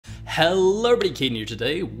Hello everybody, Caden here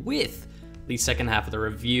today with the second half of the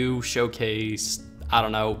review showcase,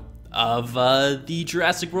 of the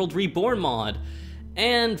Jurassic World Reborn mod.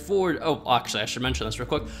 And actually I should mention this real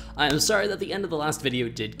quick. I'm sorry that the end of the last video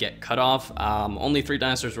did get cut off. Only 3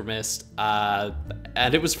 dinosaurs were missed,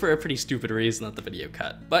 and it was for a pretty stupid reason that the video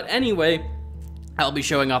cut. But anyway, I'll be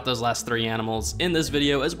showing off those last 3 animals in this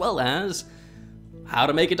video, as well as how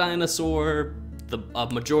to make a dinosaur, a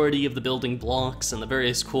majority of the building blocks and the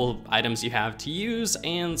various cool items you have to use,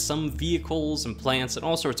 and some vehicles and plants and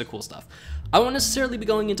all sorts of cool stuff. I won't necessarily be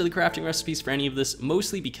going into the crafting recipes for any of this,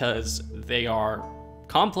 mostly because they are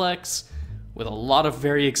complex with a lot of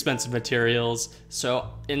very expensive materials. So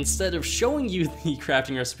instead of showing you the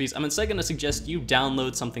crafting recipes, I'm instead going to suggest you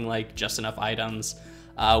download something like Just Enough Items,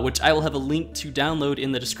 which I will have a link to download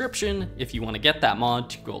in the description if you want to get that mod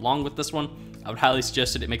to go along with this one. I would highly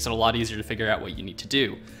suggest it. It makes it a lot easier to figure out what you need to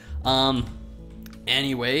do.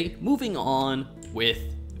 Anyway, moving on with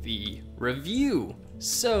the review.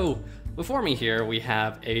 So before me here, we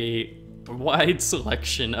have a wide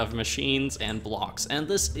selection of machines and blocks, and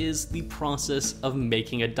this is the process of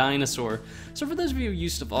making a dinosaur. So for those of you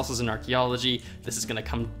used to fossils and archaeology, this is going to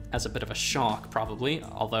come as a bit of a shock probably,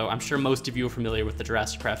 although I'm sure most of you are familiar with the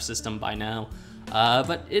Jurassic craft system by now.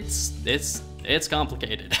 But it's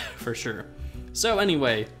complicated for sure. So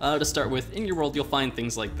anyway, to start with, in your world you'll find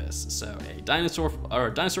things like this. So a dinosaur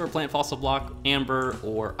plant fossil block, amber,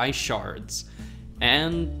 or ice shards.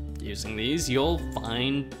 And using these, you'll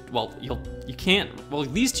find,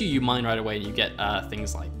 these two you mine right away and you get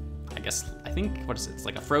things like, it's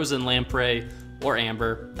like a frozen lamprey or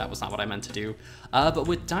amber. That was not what I meant to do. But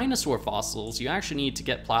with dinosaur fossils, you actually need to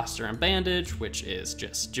get plaster and bandage, which is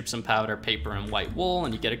just gypsum powder, paper, and white wool,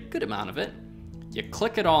 and you get a good amount of it. You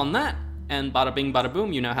click it on that, and bada bing, bada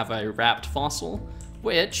boom, you now have a wrapped fossil,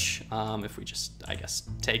 which, if we just,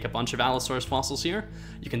 take a bunch of Allosaurus fossils here,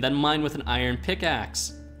 you can then mine with an iron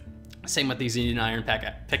pickaxe. Same with these, you need an iron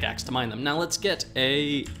pickaxe to mine them. Now let's get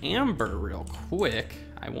a amber real quick.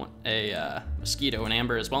 I want a mosquito and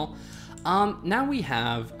amber as well. Now we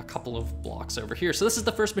have a couple of blocks over here. So this is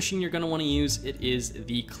the first machine you're gonna wanna use. It is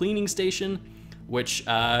the cleaning station, which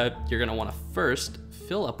you're gonna wanna first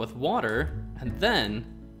fill up with water, and then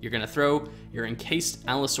you're gonna throw your encased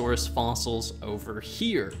Allosaurus fossils over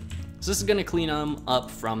here. So this is gonna clean them up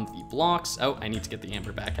from the blocks. Oh, I need to get the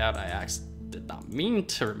amber back out. I did not mean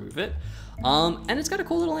to remove it. And it's got a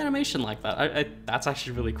cool little animation like that. That's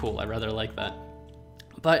actually really cool. I rather like that.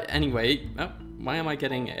 But anyway, why am I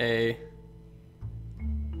getting a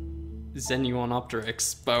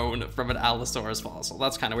Xenuonopteryx bone from an Allosaurus fossil?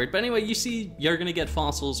 That's kind of weird. But anyway, you see you're gonna get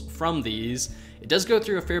fossils from these. It does go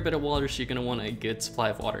through a fair bit of water, so you're gonna want a good supply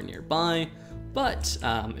of water nearby. But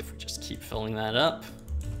if we just keep filling that up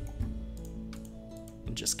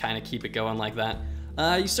and just kind of keep it going like that,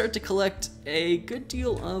 you start to collect a good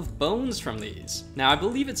deal of bones from these. Now, I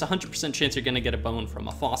believe it's a 100% chance you're gonna get a bone from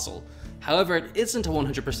a fossil. However, it isn't a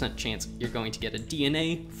 100% chance you're going to get a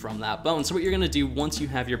DNA from that bone. So what you're gonna do once you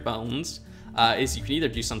have your bones is you can either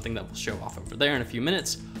do something that will show off over there in a few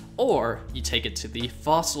minutes, or you take it to the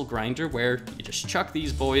fossil grinder where you just chuck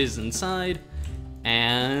these boys inside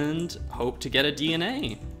and hope to get a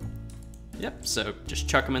DNA. Yep, so just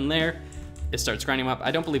chuck them in there. It starts grinding them up.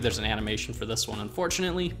 I don't believe there's an animation for this one,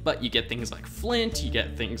 unfortunately, but you get things like flint, you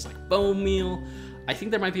get things like bone meal. I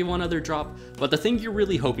think there might be one other drop, but the thing you're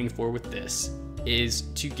really hoping for with this is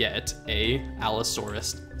to get a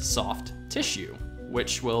Allosaurus soft tissue,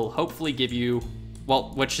 which will hopefully give you,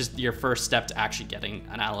 which is your first step to actually getting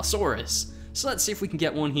an Allosaurus. So let's see if we can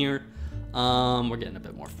get one here. We're getting a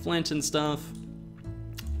bit more flint and stuff.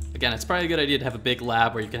 Again, it's probably a good idea to have a big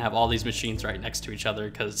lab where you can have all these machines right next to each other,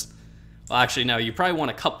 because, well, actually, no, you probably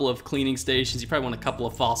want a couple of cleaning stations, you probably want a couple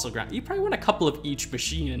of fossil ground, you probably want a couple of each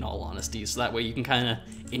machine, in all honesty, so that way you can kind of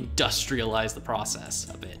industrialize the process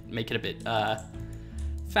a bit, make it a bit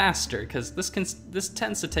faster, because this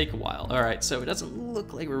tends to take a while. All right, so it doesn't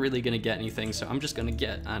look like we're really gonna get anything, so I'm just gonna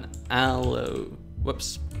get an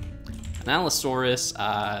Allosaurus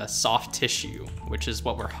soft tissue, which is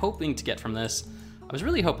what we're hoping to get from this. I was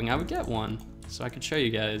really hoping I would get one, so I could show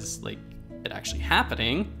you guys like it actually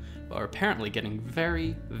happening, but we're apparently getting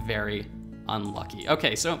very, very unlucky.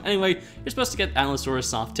 Okay, so anyway, you're supposed to get Allosaurus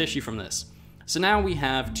soft tissue from this. So now we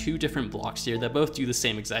have 2 different blocks here that both do the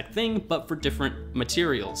same exact thing, but for different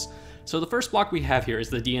materials. So the first block we have here is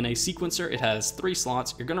the DNA sequencer. It has 3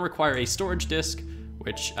 slots. You're gonna require a storage disk,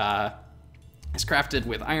 which is crafted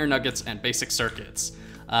with iron nuggets and basic circuits.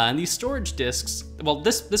 And these storage disks, well,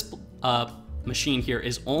 this machine here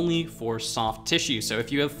is only for soft tissue. So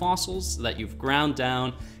if you have fossils that you've ground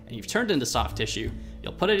down and you've turned into soft tissue,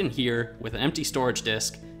 you'll put it in here with an empty storage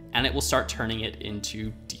disk, and it will start turning it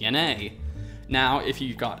into DNA. Now, if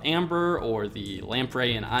you've got amber or the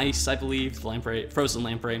lamprey and ice, I believe, the lamprey, frozen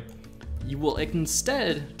lamprey, you will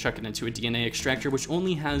instead chuck it into a DNA extractor, which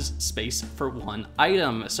only has space for one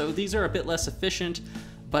item. So these are a bit less efficient,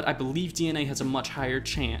 but I believe DNA has a much higher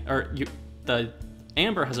chance, the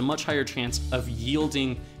amber has a much higher chance of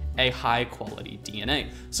yielding a high quality DNA.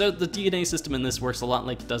 So the DNA system in this works a lot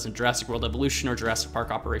like it does in Jurassic World Evolution or Jurassic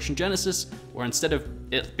Park Operation Genesis, where instead of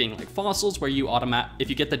it being like fossils, where you if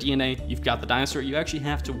you get the DNA, you've got the dinosaur, you actually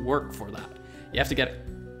have to work for that. You have to get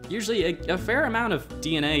usually a fair amount of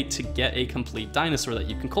DNA to get a complete dinosaur that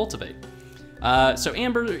you can cultivate. So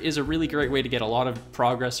amber is a really great way to get a lot of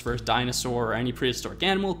progress for a dinosaur or any prehistoric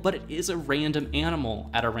animal, but it is a random animal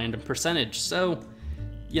at a random percentage. So,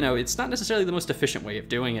 you know, it's not necessarily the most efficient way of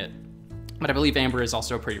doing it, but I believe amber is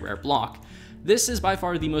also a pretty rare block. This is by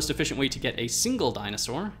far the most efficient way to get a single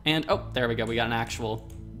dinosaur, and oh, there we go, we got an actual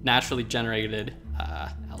naturally generated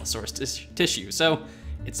Allosaurus tissue. So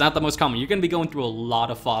it's not the most common. You're gonna be going through a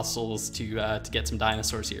lot of fossils to get some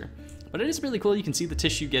dinosaurs here. But it is really cool. You can see the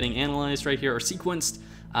tissue getting analyzed right here or sequenced.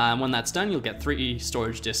 When that's done, you'll get 3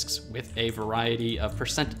 storage disks with a variety of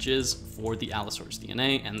percentages for the Allosaurus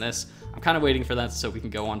DNA. And this, I'm kind of waiting for that so we can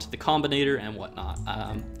go on to the combinator and whatnot.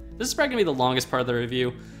 This is probably gonna be the longest part of the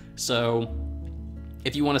review. So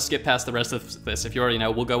if you want to skip past the rest of this, if you already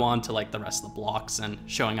know, we'll go on to like the rest of the blocks and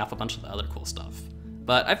showing off a bunch of the other cool stuff.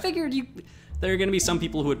 But I figured there are gonna be some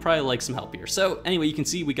people who would probably like some help here. So anyway, you can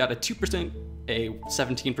see we got a 2%, a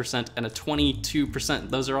 17%, and a 22%.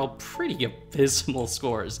 Those are all pretty abysmal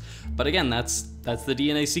scores. But again, that's the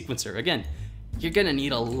DNA sequencer. Again, you're gonna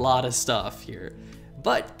need a lot of stuff here.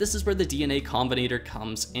 But this is where the DNA combinator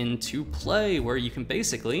comes into play, where you can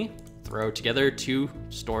basically throw together 2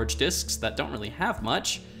 storage disks that don't really have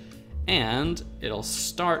much, and it'll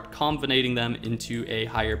start combinating them into a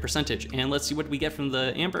higher percentage. And let's see what we get from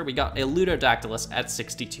the amber. We got a Ludodactylus at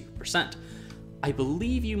 62%. I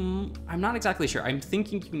believe I'm not exactly sure. I'm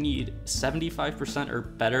thinking you need 75% or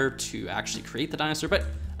better to actually create the dinosaur, but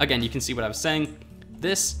again, you can see what I was saying.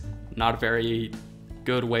 This, not a very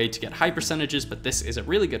good way to get high percentages, but this is a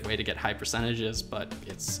really good way to get high percentages, but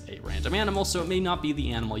it's a random animal, so it may not be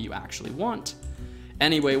the animal you actually want.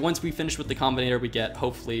 Anyway, once we finish with the combinator, we get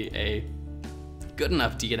hopefully a good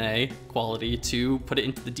enough DNA quality to put it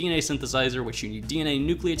into the DNA synthesizer, which you need DNA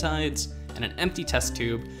nucleotides and an empty test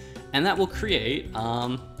tube. And that will create,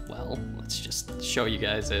 well, let's just show you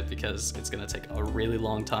guys it because it's gonna take a really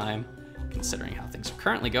long time considering how things are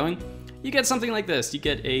currently going. You get something like this. You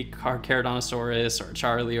get a Carcharodontosaurus or a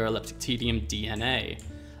Charlie or a Leptoctedium DNA,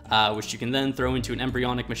 which you can then throw into an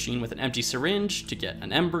embryonic machine with an empty syringe to get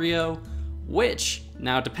an embryo, which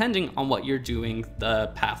now depending on what you're doing,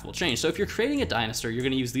 the path will change. So if you're creating a dinosaur, you're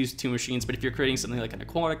gonna use these 2 machines, but if you're creating something like an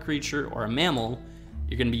aquatic creature or a mammal,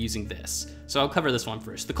 you're gonna be using this. So I'll cover this one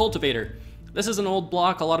first. The cultivator. This is an old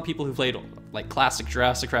block. A lot of people who played like classic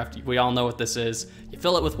Jurassic Craft, we all know what this is. You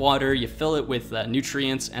fill it with water, you fill it with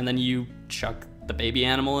nutrients, and then you chuck the baby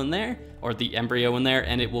animal in there, or the embryo in there,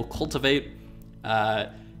 and it will cultivate.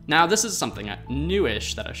 Now this is something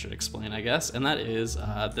newish that I should explain, I guess, and that is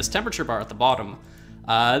this temperature bar at the bottom.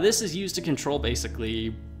 This is used to control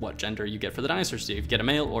basically what gender you get for the dinosaurs. So you get a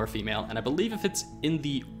male or a female, and I believe if it's in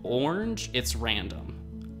the orange, it's random.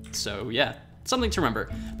 So yeah, something to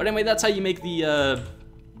remember. But anyway, that's how you make the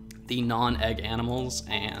non-egg animals,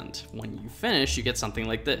 and when you finish, you get something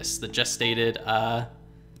like this, the gestated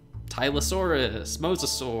Tylosaurus,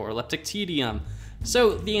 Mosasaur, Leptoctedium.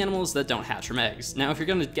 So the animals that don't hatch from eggs. Now, if you're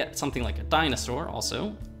gonna get something like a dinosaur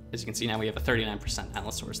also, as you can see now we have a 39%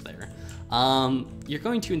 Allosaurus there, you're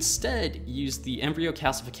going to instead use the embryo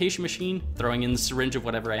calcification machine, throwing in the syringe of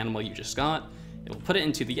whatever animal you just got. It will put it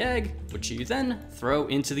into the egg, which you then throw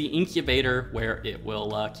into the incubator, where it will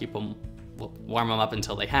warm them up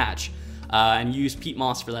until they hatch. And use peat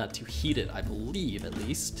moss for that to heat it, I believe, at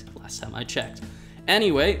least, last time I checked.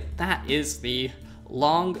 Anyway, that is the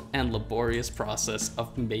long and laborious process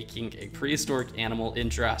of making a prehistoric animal in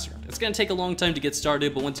Jurassic World. It's gonna take a long time to get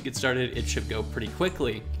started, but once you get started, it should go pretty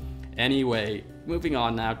quickly. Anyway, moving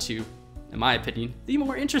on now to, in my opinion, the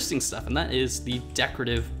more interesting stuff, and that is the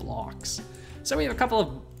decorative blocks. So we have a couple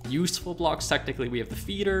of useful blocks technically. We have the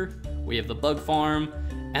feeder, we have the bug farm,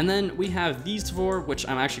 and then we have these 4, which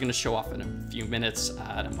I'm actually gonna show off in a few minutes in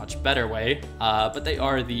a much better way. But they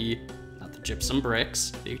are not the gypsum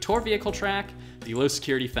bricks, the tour vehicle track, the low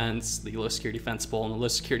security fence, the low security fence pole, and the low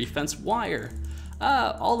security fence wire.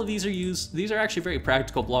 All of these are actually very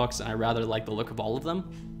practical blocks, and I rather like the look of all of them.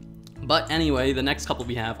 But anyway, the next couple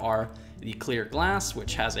we have are The clear glass,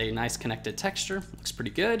 which has a nice connected texture, looks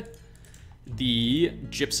pretty good. The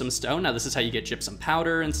gypsum stone, now this is how you get gypsum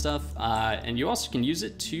powder and stuff, and you also can use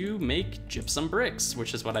it to make gypsum bricks,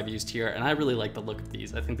 which is what I've used here, and I really like the look of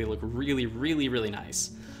these. I think they look really, really, really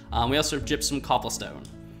nice. We also have gypsum cobblestone.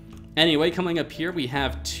 Anyway, coming up here, we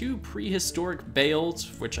have 2 prehistoric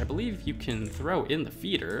bales, which I believe you can throw in the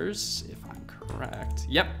feeders, if I'm correct.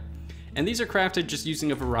 Yep. And these are crafted just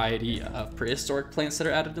using a variety of prehistoric plants that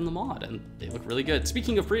are added in the mod, and they look really good.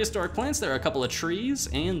 Speaking of prehistoric plants, there are a couple of trees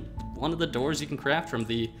and one of the doors you can craft from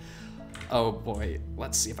the, oh boy,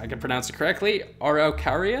 let's see if I can pronounce it correctly.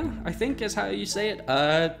 Araucaria, I think is how you say it.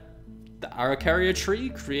 The Araucaria tree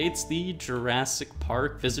creates the Jurassic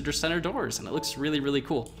Park Visitor Center doors, and it looks really, really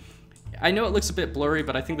cool. I know it looks a bit blurry,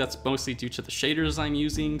 but I think that's mostly due to the shaders I'm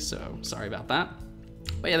using, so sorry about that.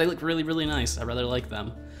 But yeah, they look really, really nice. I rather like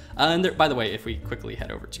them. And there, by the way, if we quickly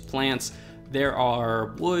head over to plants, there are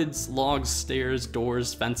woods, logs, stairs,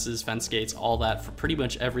 doors, fences, fence gates, all that for pretty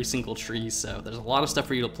much every single tree, so there's a lot of stuff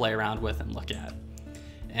for you to play around with and look at.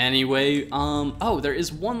 Anyway, oh, there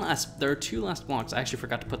are 2 last blocks, I actually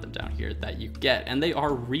forgot to put them down here, that you get, and they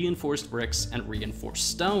are reinforced bricks and reinforced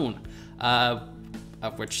stone,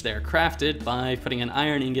 of which they're crafted by putting an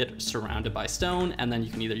iron ingot surrounded by stone, and then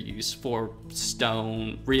you can either use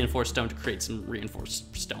reinforced stone to create some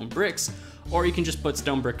reinforced stone bricks, or you can just put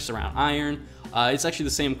stone bricks around iron. It's actually the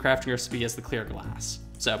same crafting recipe as the clear glass.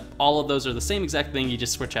 So all of those are the same exact thing, you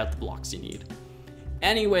just switch out the blocks you need.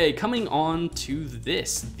 Anyway, coming on to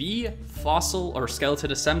this, the fossil or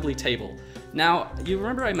skeleton assembly table. Now, you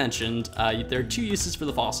remember I mentioned there are 2 uses for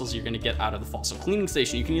the fossils you're going to get out of the fossil cleaning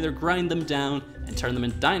station. You can either grind them down and turn them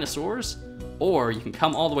into dinosaurs, or you can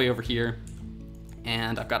come all the way over here,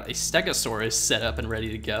 and I've got a Stegosaurus set up and ready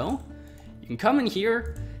to go. You can come in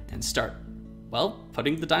here and start, well,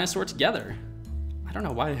 putting the dinosaur together. I don't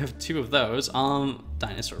know why I have 2 of those.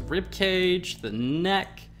 Dinosaur rib cage, the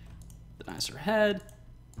neck, the dinosaur head,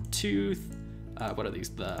 tooth. What are these?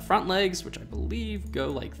 The front legs, which I believe go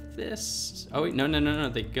like this. Oh wait, no,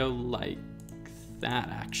 they go like that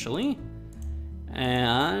actually.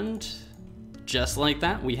 And just like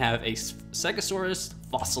that, we have a Stegosaurus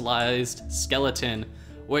fossilized skeleton,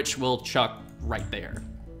 which will chuck right there.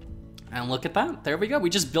 And look at that, there we go. We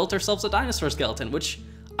just built ourselves a dinosaur skeleton, which,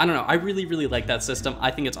 I don't know, I really, really like that system. I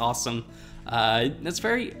think it's awesome. It's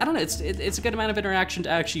very, I don't know, it's a good amount of interaction to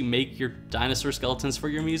actually make your dinosaur skeletons for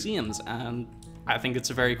your museums, and I think it's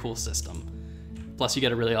a very cool system. Plus you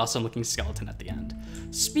get a really awesome looking skeleton at the end.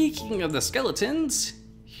 Speaking of the skeletons,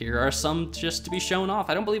 here are some just to be shown off.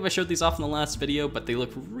 I don't believe I showed these off in the last video, but they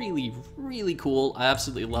look really, really cool. I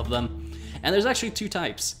absolutely love them. And there's actually 2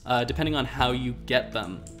 types, depending on how you get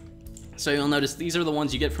them. So you'll notice these are the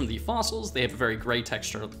ones you get from the fossils. They have a very gray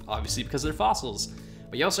texture, obviously because they're fossils.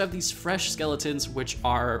 But you also have these fresh skeletons, which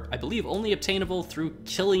are, I believe, only obtainable through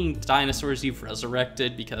killing dinosaurs you've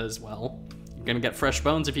resurrected because, well, you're gonna get fresh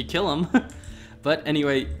bones if you kill them. But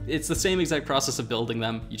anyway, it's the same exact process of building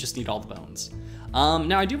them, you just need all the bones.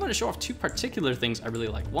 Now I do want to show off 2 particular things I really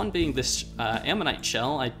like. One being this ammonite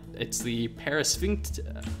shell. It's the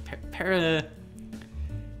Parasphinctus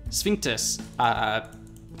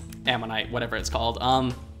ammonite, whatever it's called.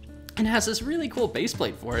 And it has this really cool base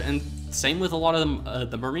plate for it, and same with a lot of them,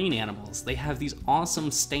 the marine animals. They have these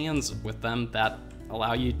awesome stands with them that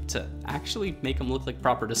allow you to actually make them look like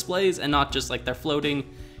proper displays and not just like they're floating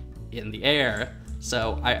in the air.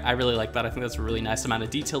 So I really like that. I think that's a really nice amount of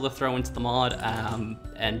detail to throw into the mod,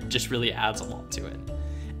 and just really adds a lot to it.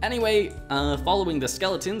 Anyway, following the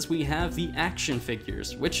skeletons, we have the action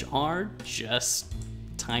figures, which are just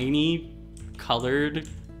tiny colored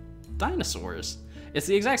dinosaurs. It's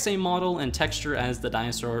the exact same model and texture as the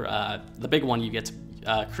dinosaur, the big one you get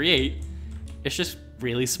to create. It's just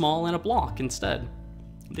really small in a block instead.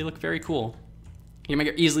 They look very cool. You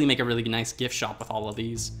can easily make a really nice gift shop with all of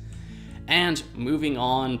these. And moving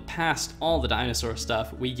on past all the dinosaur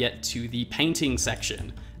stuff, we get to the painting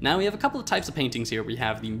section. Now we have a couple of types of paintings here. We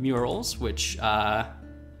have the murals, which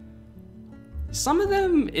some of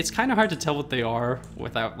them, it's kind of hard to tell what they are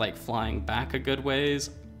without like flying back a good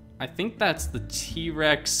ways. I think that's the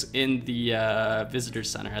T-rex in the visitor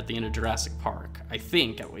center at the end of Jurassic Park. I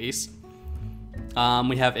think, at least.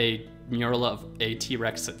 We have a mural of a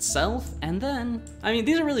T-rex itself, and then, I mean,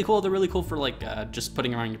 these are really cool. They're really cool for like just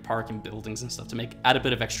putting around your park and buildings and stuff to add a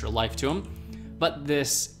bit of extra life to them. But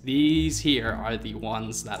these here are the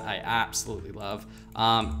ones that I absolutely love.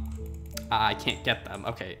 I can't get them.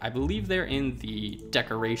 Okay, I believe they're in the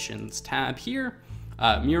decorations tab here.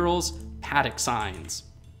 Murals, paddock signs.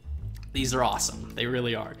 These are awesome, they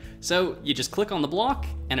really are. So you just click on the block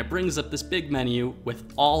and it brings up this big menu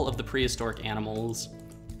with all of the prehistoric animals,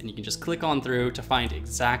 and you can just click on through to find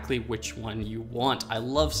exactly which one you want. I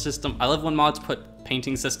love when mods put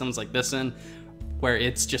painting systems like this in, where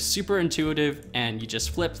it's just super intuitive and you just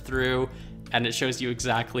flip through and it shows you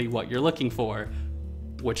exactly what you're looking for,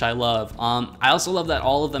 which I love. I also love that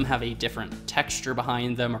all of them have a different texture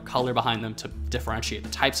behind them or color behind them to differentiate the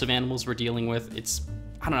types of animals we're dealing with.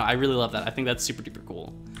 I don't know, I really love that. I think that's super duper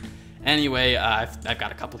cool. Anyway, I've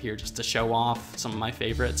got a couple here just to show off some of my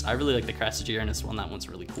favorites. I really like the crested Uranus one, that one's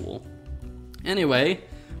really cool. Anyway,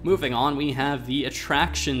 moving on, we have the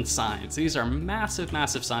attraction signs. These are massive,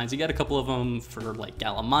 massive signs. You get a couple of them for like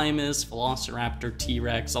Gallimimus, Velociraptor,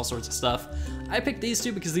 T-rex, all sorts of stuff. I picked these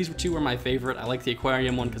two because these two were my favorite. I like the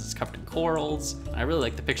aquarium one because it's covered in corals. I really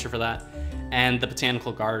like the picture for that. And the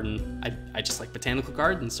botanical garden. I just like botanical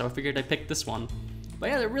gardens, so I figured I'd pick this one. But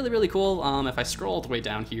yeah, they're really, really cool. If I scroll all the way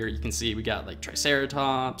down here, you can see we got like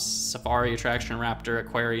Triceratops, Safari Attraction Raptor,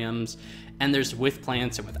 aquariums, and there's with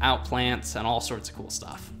plants and without plants and all sorts of cool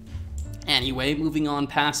stuff. Anyway, moving on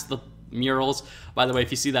past the murals. By the way, if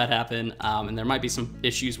you see that happen, and there might be some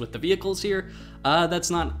issues with the vehicles here, I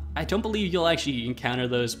don't believe you'll actually encounter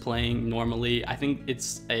those playing normally. I think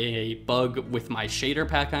it's a bug with my shader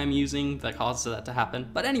pack I'm using that causes that to happen.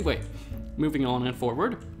 But anyway, moving on and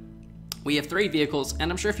forward. We have 3 vehicles,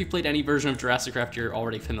 and I'm sure if you've played any version of Jurassic Craft, you're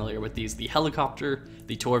already familiar with these: the helicopter,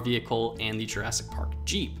 the tour vehicle, and the Jurassic Park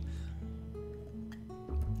Jeep.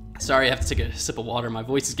 Sorry, I have to take a sip of water. My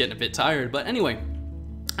voice is getting a bit tired, but anyway,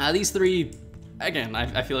 these 3, again,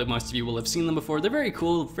 I feel like most of you will have seen them before. They're very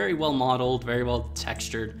cool, very well modeled, very well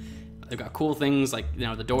textured. They've got cool things like, you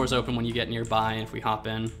know, the doors open when you get nearby, and if we hop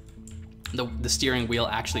in, the steering wheel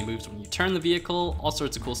actually moves when you turn the vehicle, all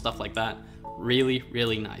sorts of cool stuff like that. Really,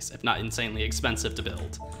 really nice, if not insanely expensive to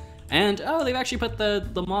build. And, oh, they've actually put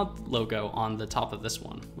the mod logo on the top of this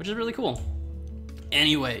one, which is really cool.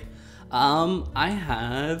 Anyway, I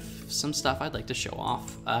have some stuff I'd like to show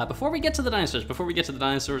off. Before we get to the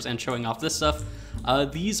dinosaurs and showing off this stuff,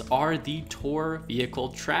 these are the tour vehicle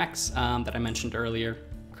tracks that I mentioned earlier,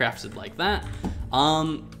 crafted like that.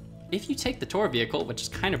 If you take the tour vehicle, which is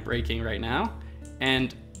kind of breaking right now,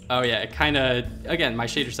 and oh yeah, it kind of, again, my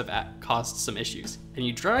shaders have caused some issues, and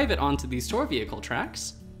you drive it onto these tour vehicle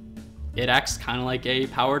tracks, it acts kind of like a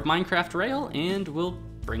powered Minecraft rail and will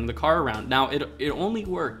bring the car around. Now, it only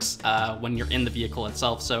works when you're in the vehicle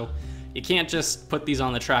itself, so you can't just put these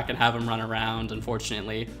on the track and have them run around,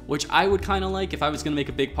 unfortunately, which I would kind of like. If I was going to make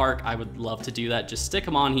a big park, I would love to do that. Just stick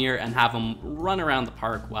them on here and have them run around the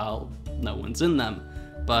park while no one's in them.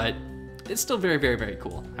 But it's still very, very, very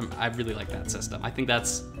cool. I really like that system. I think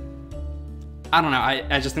that's, I don't know,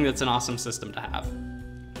 I just think that's an awesome system to have.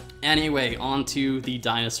 Anyway, on to the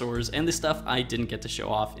dinosaurs and the stuff I didn't get to show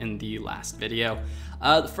off in the last video.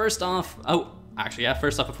 First off,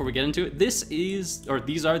 before we get into it,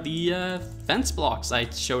 these are the fence blocks I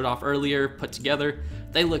showed off earlier, put together.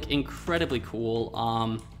 They look incredibly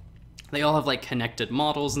cool. They all have like connected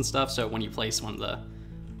models and stuff, so when you place one of the,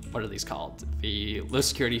 what are these called? The low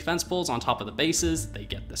security fence poles on top of the bases, they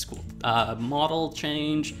get this cool model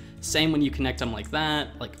change. Same when you connect them like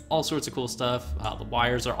that, like all sorts of cool stuff. The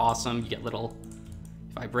wires are awesome. You get little,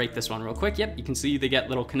 if I break this one real quick, yep, you can see they get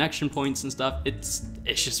little connection points and stuff. It's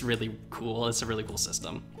just really cool. It's a really cool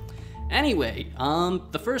system. Anyway,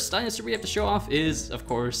 the first dinosaur we have to show off is, of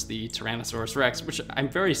course, the Tyrannosaurus Rex, which I'm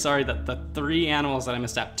very sorry that the 3 animals that I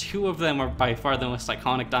missed out, 2 of them are by far the most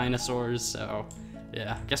iconic dinosaurs, so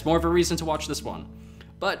yeah, I guess more of a reason to watch this one.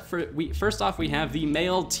 But first off, we have the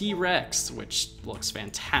male T-Rex, which looks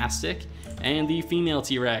fantastic, and the female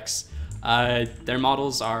T-Rex. Their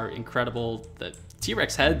models are incredible. The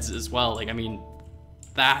T-Rex heads as well, like, I mean,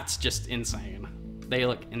 that's just insane. They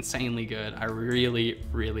look insanely good. I really,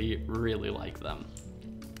 really, really like them.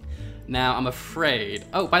 Now, I'm afraid,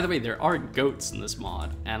 oh, by the way, there are goats in this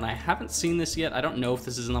mod, and I haven't seen this yet. I don't know if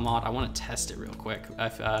this is in the mod. I want to test it real quick.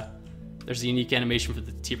 If there's a unique animation for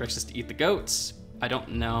the T-Rexes to eat the goats. I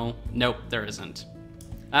don't know. Nope, there isn't.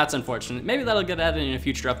 That's unfortunate. Maybe that'll get added in a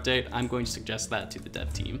future update. I'm going to suggest that to the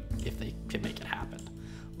dev team if they can make it happen.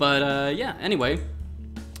 But yeah, anyway.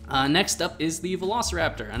 Next up is the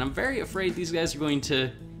Velociraptor, and I'm very afraid these guys are going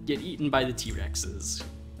to get eaten by the T-Rexes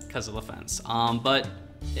because of the fence. But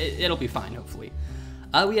it'll be fine, hopefully.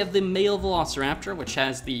 We have the male Velociraptor, which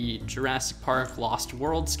has the Jurassic Park Lost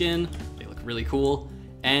World skin. They look really cool.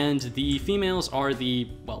 And the females are the,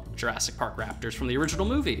 well, Jurassic Park raptors from the original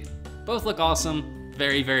movie. Both look awesome,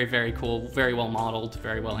 very, very, very cool, very well modeled,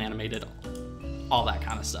 very well animated, all that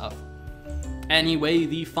kind of stuff. Anyway,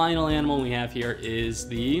 the final animal we have here is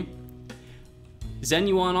the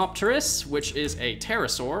Zenuanopterus, which is a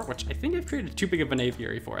pterosaur, which I think I've created too big of an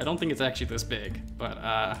aviary for. I don't think it's actually this big, but,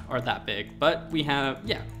 or that big. But we have,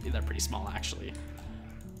 yeah, they're pretty small, actually.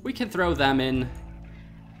 We can throw them in,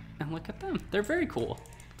 and look at them. They're very cool.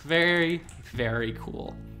 Very, very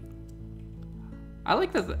cool. I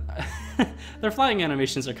like that their flying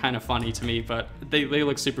animations are kind of funny to me, but they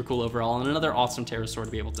look super cool overall, and another awesome pterosaur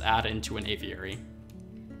to be able to add into an aviary.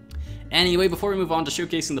 Anyway, before we move on to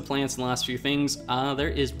showcasing the plants and the last few things, there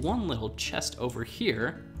is one little chest over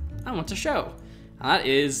here I want to show. That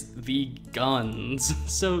is the guns.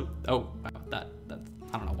 So, oh, that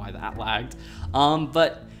I don't know why that lagged.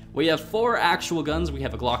 But we have 4 actual guns. We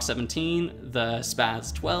have a Glock 17, the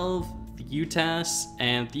Spaz 12, the UTAS,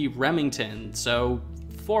 and the Remington. So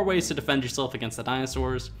 4 ways to defend yourself against the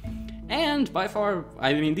dinosaurs. And by far,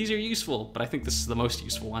 I mean, these are useful, but I think this is the most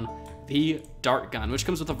useful one. The dart gun, which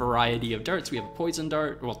comes with a variety of darts. We have a poison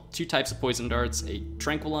dart, well, 2 types of poison darts, a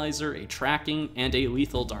tranquilizer, a tracking, and a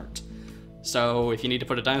lethal dart. So if you need to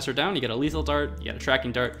put a dinosaur down, you get a lethal dart, you get a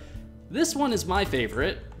tracking dart. This one is my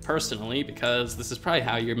favorite, personally, because this is probably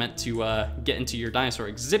how you're meant to get into your dinosaur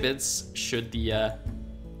exhibits, should the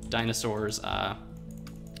dinosaurs,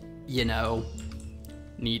 you know,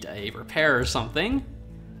 need a repair or something.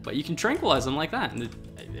 But you can tranquilize them like that, and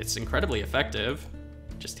it's incredibly effective.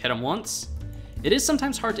 Just hit them once. It is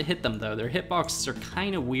sometimes hard to hit them, though. Their hitboxes are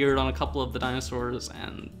kind of weird on a couple of the dinosaurs,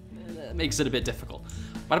 and it makes it a bit difficult.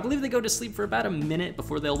 But I believe they go to sleep for about a minute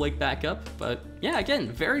before they'll wake back up. But yeah,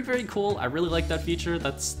 again, very, very cool. I really like that feature.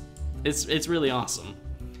 It's really awesome.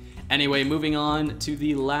 Anyway, moving on to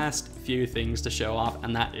the last few things to show off,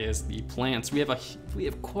 and that is the plants. We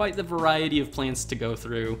have quite the variety of plants to go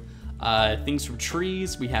through. Things from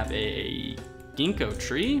trees. We have a ginkgo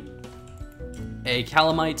tree, a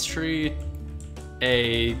calamites tree,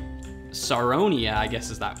 a Sauronia, I guess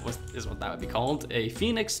is what that would be called, a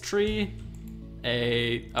phoenix tree,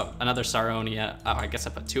 another Sauronia, oh, I guess I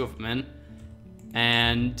put 2 of them in,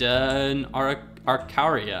 and an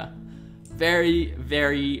Arcaria. Very,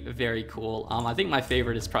 very, very cool. I think my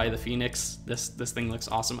favorite is probably the phoenix. This thing looks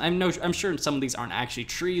awesome. I'm sure some of these aren't actually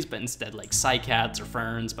trees, but instead like cycads or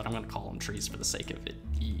ferns, but I'm gonna call them trees for the sake of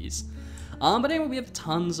ease. But anyway, we have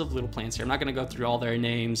tons of little plants here. I'm not gonna go through all their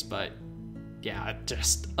names, but yeah,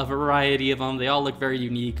 just a variety of them. They all look very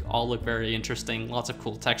unique, all look very interesting, lots of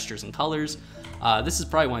cool textures and colors. This is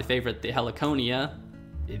probably my favorite, the Heliconia.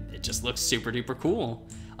 It just looks super duper cool.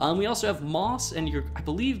 We also have moss, and I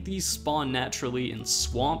believe these spawn naturally in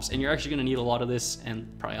swamps, and you're actually gonna need a lot of this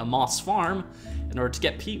and probably a moss farm in order to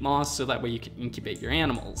get peat moss, so that way you can incubate your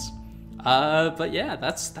animals. But yeah,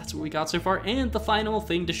 that's what we got so far. And the final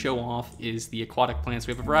thing to show off is the aquatic plants.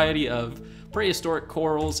 We have a variety of prehistoric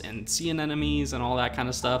corals and sea anemones and all that kind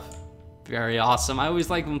of stuff. Very awesome. I always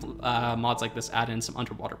like when mods like this add in some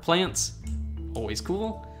underwater plants. Always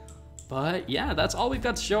cool. But yeah, that's all we've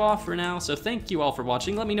got to show off for now. So thank you all for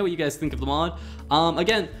watching. Let me know what you guys think of the mod.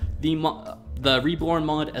 Again, the Reborn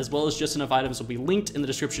mod as well as Just Enough Items will be linked in the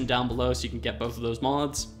description down below, so you can get both of those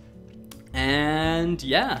mods. And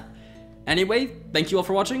yeah. Anyway, thank you all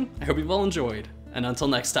for watching. I hope you've all enjoyed. And until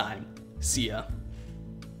next time, see ya.